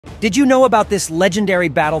Did you know about this legendary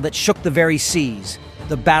battle that shook the very seas,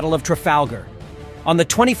 the Battle of Trafalgar? On the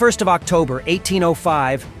 21st of October,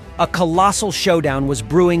 1805, a colossal showdown was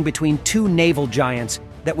brewing between two naval giants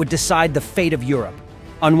that would decide the fate of Europe.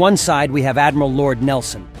 On one side, we have Admiral Lord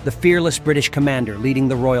Nelson, the fearless British commander leading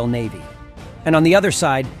the Royal Navy. And on the other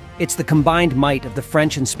side, it's the combined might of the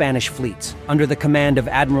French and Spanish fleets, under the command of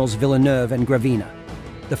Admirals Villeneuve and Gravina.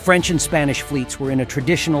 The French and Spanish fleets were in a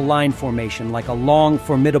traditional line formation like a long,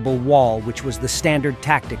 formidable wall, which was the standard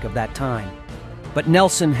tactic of that time. But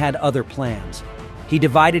Nelson had other plans. He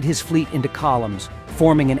divided his fleet into columns,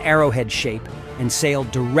 forming an arrowhead shape, and sailed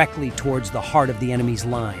directly towards the heart of the enemy's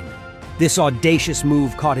line. This audacious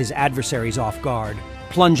move caught his adversaries off guard,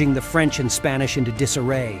 plunging the French and Spanish into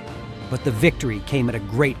disarray. But the victory came at a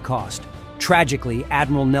great cost. Tragically,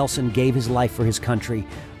 Admiral Nelson gave his life for his country,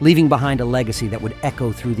 leaving behind a legacy that would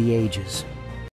echo through the ages.